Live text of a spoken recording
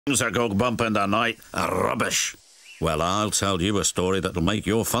things that go bump in the night are rubbish. Well, I'll tell you a story that'll make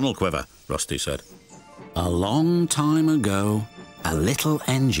your funnel quiver, Rusty said. A long time ago, a little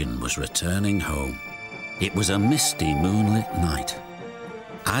engine was returning home. It was a misty, moonlit night.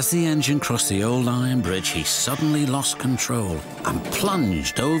 As the engine crossed the old iron bridge, he suddenly lost control and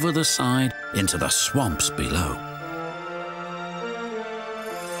plunged over the side into the swamps below.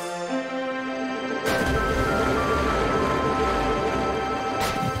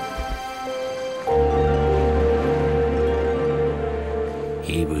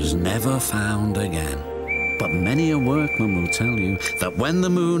 He was never found again. But many a workman will tell you that when the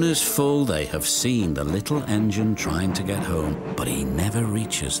moon is full, they have seen the little engine trying to get home, but he never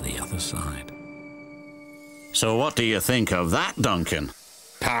reaches the other side. So what do you think of that, Duncan?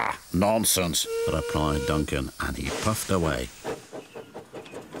 Pah, nonsense, replied Duncan, and he puffed away.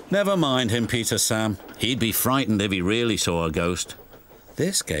 Never mind him, Peter Sam. He'd be frightened if he really saw a ghost.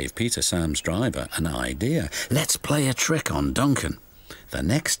 This gave Peter Sam's driver an idea. Let's play a trick on Duncan. The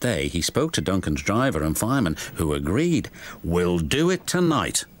next day, he spoke to Duncan's driver and fireman, who agreed. We'll do it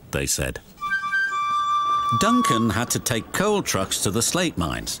tonight, they said. Duncan had to take coal trucks to the slate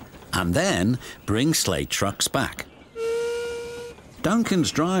mines and then bring slate trucks back.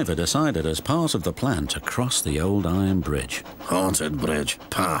 Duncan's driver decided as part of the plan to cross the old iron bridge. Haunted bridge?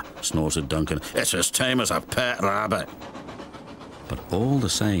 Pah, snorted Duncan. It's as tame as a pet rabbit. But all the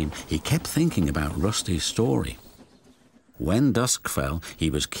same, he kept thinking about Rusty's story. When dusk fell, he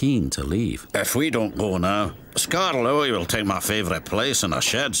was keen to leave. If we don't go now, Scarlowy will take my favourite place in the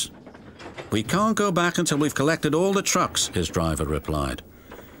sheds. We can't go back until we've collected all the trucks, his driver replied.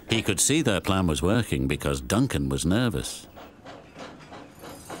 He could see their plan was working because Duncan was nervous.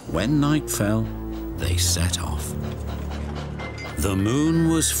 When night fell, they set off. The moon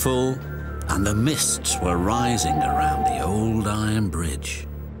was full and the mists were rising around the old iron bridge.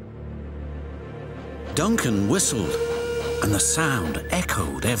 Duncan whistled, and the sound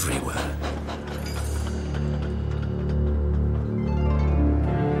echoed everywhere.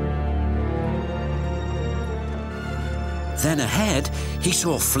 Then ahead, he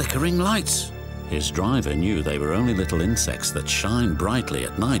saw flickering lights. His driver knew they were only little insects that shine brightly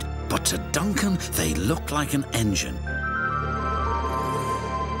at night, but to Duncan, they looked like an engine.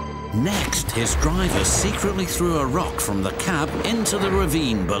 Next, his driver secretly threw a rock from the cab into the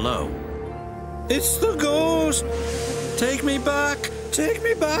ravine below. It's the ghost! Take me back,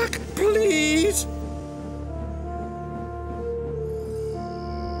 please!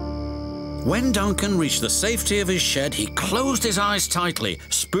 When Duncan reached the safety of his shed, he closed his eyes tightly.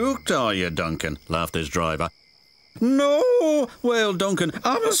 Spooked, are you, Duncan? Laughed his driver. No, wailed Duncan,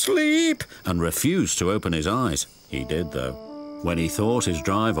 I'm asleep, and refused to open his eyes. He did, though, when he thought his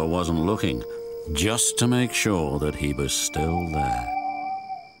driver wasn't looking, just to make sure that he was still there.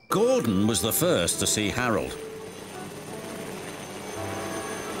 Gordon was the first to see Harold.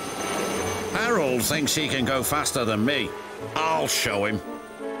 Harold thinks he can go faster than me. I'll show him.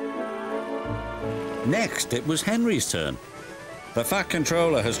 Next, it was Henry's turn. The Fat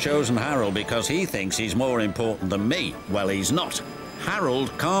Controller has chosen Harold because he thinks he's more important than me. Well, he's not.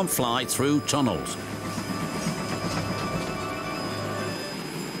 Harold can't fly through tunnels.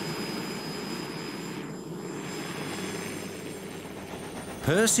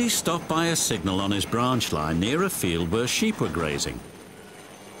 Percy stopped by a signal on his branch line near a field where sheep were grazing.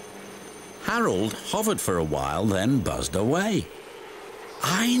 Harold hovered for a while, then buzzed away.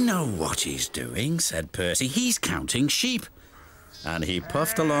 I know what he's doing, said Percy. He's counting sheep. And he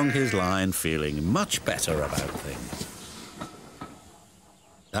puffed along his line, feeling much better about things.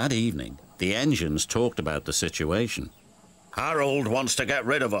 That evening, the engines talked about the situation. Harold wants to get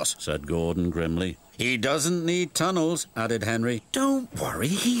rid of us, said Gordon grimly. He doesn't need tunnels, added Henry. Don't worry,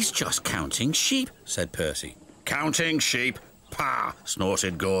 he's just counting sheep, said Percy. Counting sheep? Pah,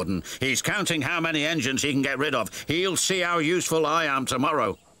 snorted Gordon. He's counting how many engines he can get rid of. He'll see how useful I am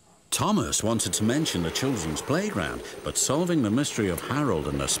tomorrow. Thomas wanted to mention the children's playground, but solving the mystery of Harold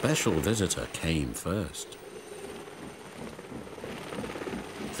and the special visitor came first.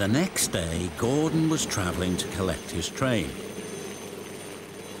 The next day, Gordon was travelling to collect his train.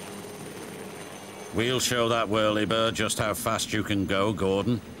 We'll show that whirlybird just how fast you can go,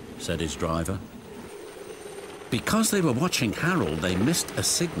 Gordon, said his driver. Because they were watching Harold, they missed a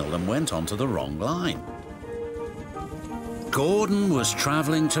signal and went onto the wrong line. Gordon was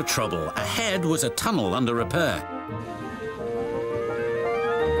travelling to trouble. Ahead was a tunnel under repair.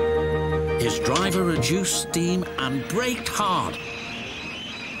 His driver reduced steam and braked hard.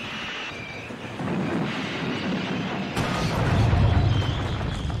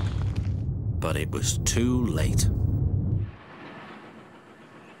 But it was too late.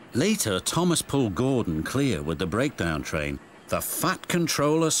 Later, Thomas pulled Gordon clear with the breakdown train. The Fat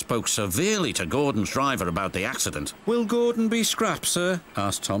Controller spoke severely to Gordon's driver about the accident. "Will Gordon be scrapped, sir?"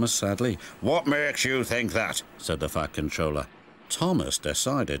 asked Thomas sadly. What makes you think that? said the Fat Controller. Thomas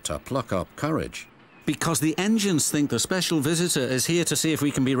decided to pluck up courage. "Because the engines think the special visitor is here to see if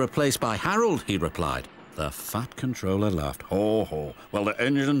we can be replaced by Harold," he replied. The Fat Controller laughed. Ho, ho. Well, the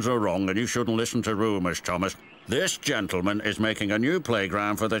engines are wrong and you shouldn't listen to rumours, Thomas. This gentleman is making a new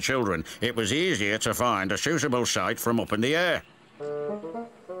playground for the children. It was easier to find a suitable site from up in the air.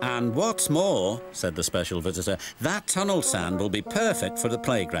 "And what's more," said the special visitor, "that tunnel sand will be perfect for the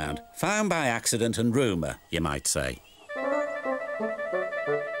playground. Found by accident and rumour, you might say."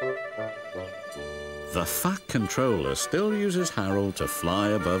 The Fat Controller still uses Harold to fly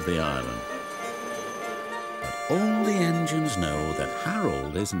above the island. But all the engines know that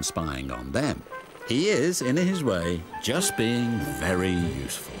Harold isn't spying on them. He is, in his way, just being very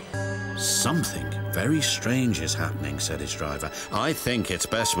useful. "Something very strange is happening," said his driver. "I think it's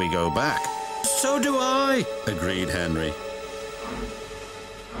best we go back." "So do I," agreed Henry.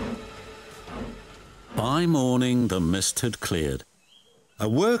 By morning, the mist had cleared. A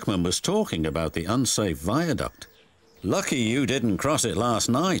workman was talking about the unsafe viaduct. "Lucky you didn't cross it last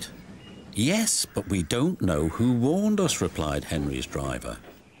night." "Yes, but we don't know who warned us," replied Henry's driver.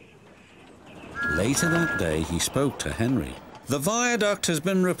 Later that day, he spoke to Henry. "The viaduct has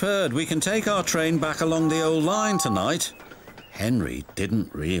been repaired. We can take our train back along the old line tonight." Henry didn't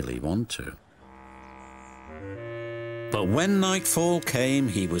really want to. But when nightfall came,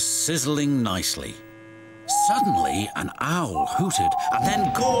 he was sizzling nicely. Suddenly, an owl hooted, and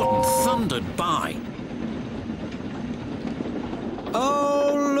then Gordon thundered by.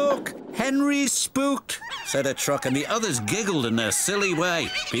 "Oh, look! Henry's spooked," said a truck, and the others giggled in their silly way.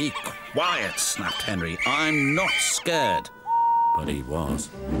 "Be quiet," snapped Henry. "I'm not scared." But he was.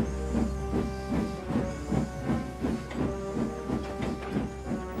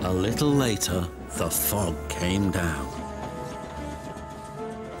 A little later, the fog came down.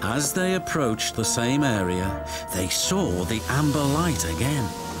 As they approached the same area, they saw the amber light again.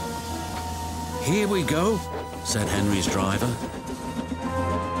 "Here we go," said Henry's driver.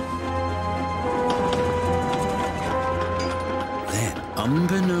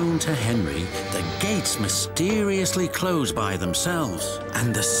 Unbeknown to Henry, the gates mysteriously closed by themselves,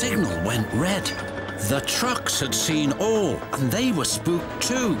 and the signal went red. The trucks had seen all, and they were spooked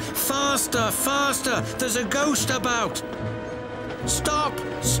too. "Faster, faster! There's a ghost about!" "Stop!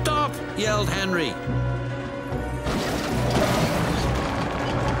 Stop!" yelled Henry.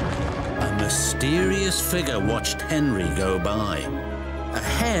 A mysterious figure watched Henry go by.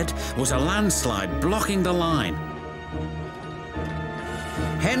 Ahead was a landslide blocking the line.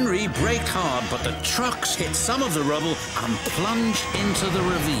 Henry braked hard, but the trucks hit some of the rubble and plunged into the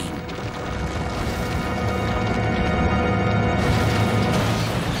ravine.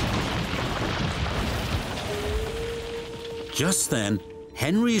 Just then,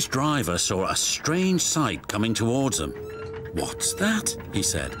 Henry's driver saw a strange sight coming towards him. "What's that?" he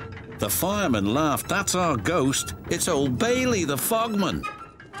said. The fireman laughed. "That's our ghost. It's old Bailey, the fogman."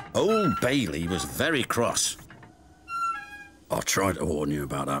 Old Bailey was very cross. "I tried to warn you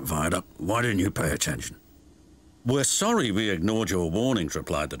about that viaduct. Why didn't you pay attention?" "We're sorry we ignored your warnings,"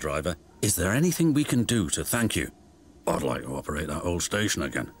 replied the driver. "Is there anything we can do to thank you?" "I'd like to operate that old station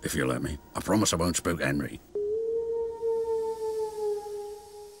again, if you let me. I promise I won't spook Henry."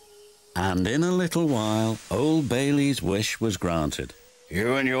 And in a little while, old Bailey's wish was granted.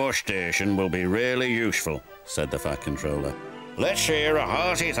 "You and your station will be really useful," said the Fat Controller. "Let's hear a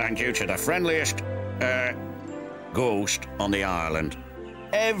hearty thank you to the friendliest, ghost on the island."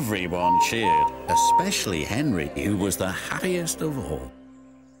 Everyone cheered, especially Henry, who was the happiest of all.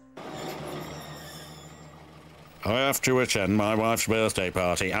 "I have to attend my wife's birthday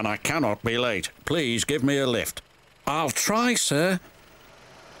party, and I cannot be late. Please give me a lift." "I'll try, sir."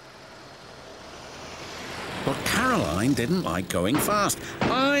 But Caroline didn't like going fast.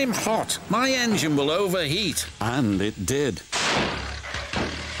 "I'm hot. My engine will overheat." And it did.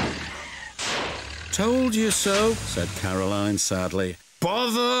 "Told you so," said Caroline sadly.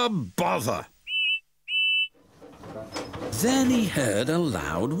 "Bother, bother." Then he heard a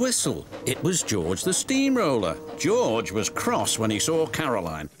loud whistle. It was George the steamroller. George was cross when he saw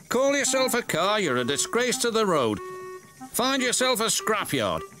Caroline. "Call yourself a car, you're a disgrace to the road. Find yourself a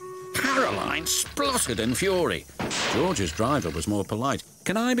scrapyard." Caroline spluttered in fury. George's driver was more polite.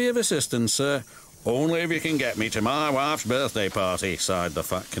 "Can I be of assistance, sir?" "Only if you can get me to my wife's birthday party," sighed the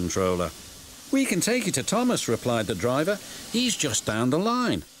Fat Controller. "We can take you to Thomas," replied the driver. "He's just down the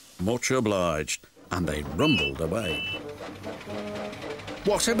line." "Much obliged." and they rumbled away.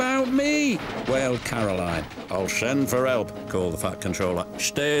 What about me? Wailed Caroline. I'll send for help, called the Fat Controller.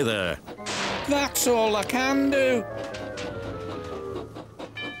 Stay there. That's all I can do.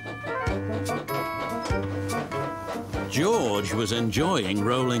 George was enjoying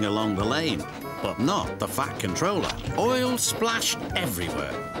rolling along the lane, but not the Fat Controller. Oil splashed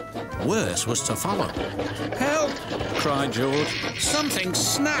everywhere. Worse was to follow. Help! Cried George. Something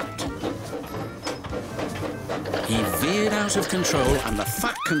snapped. He veered out of control and the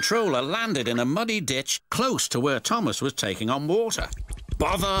Fat Controller landed in a muddy ditch close to where Thomas was taking on water.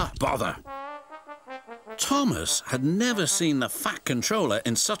 Bother, bother. Thomas had never seen the Fat Controller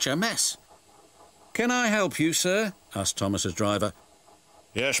in such a mess. Can I help you, sir? Asked Thomas's driver.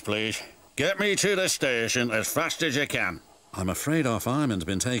 Yes, please. Get me to the station as fast as you can. I'm afraid our fireman's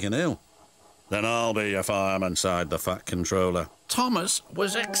been taken ill. Then I'll be your fireman, sighed the Fat Controller. Thomas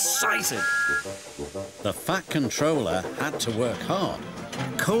was excited. The Fat Controller had to work hard.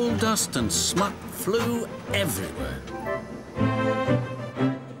 Coal dust and smut flew everywhere.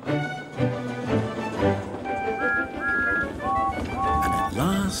 And at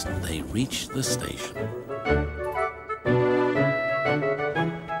last they reached the station.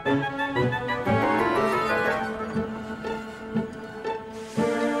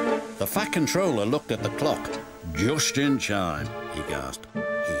 The Fat Controller looked at the clock. Just in time, he gasped.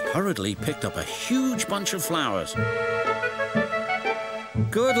 He hurriedly picked up a huge bunch of flowers.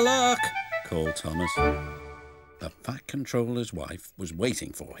 Good luck, called Thomas. The Fat Controller's wife was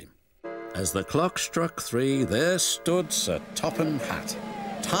waiting for him. As the clock struck 3, there stood Sir Topham Hatt,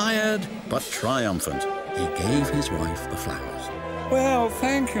 tired but triumphant. He gave his wife the flowers. Well,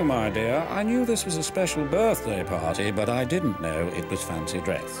 thank you, my dear. I knew this was a special birthday party, but I didn't know it was fancy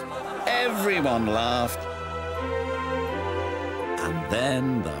dress. Everyone laughed. And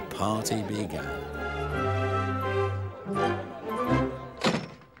then the party began.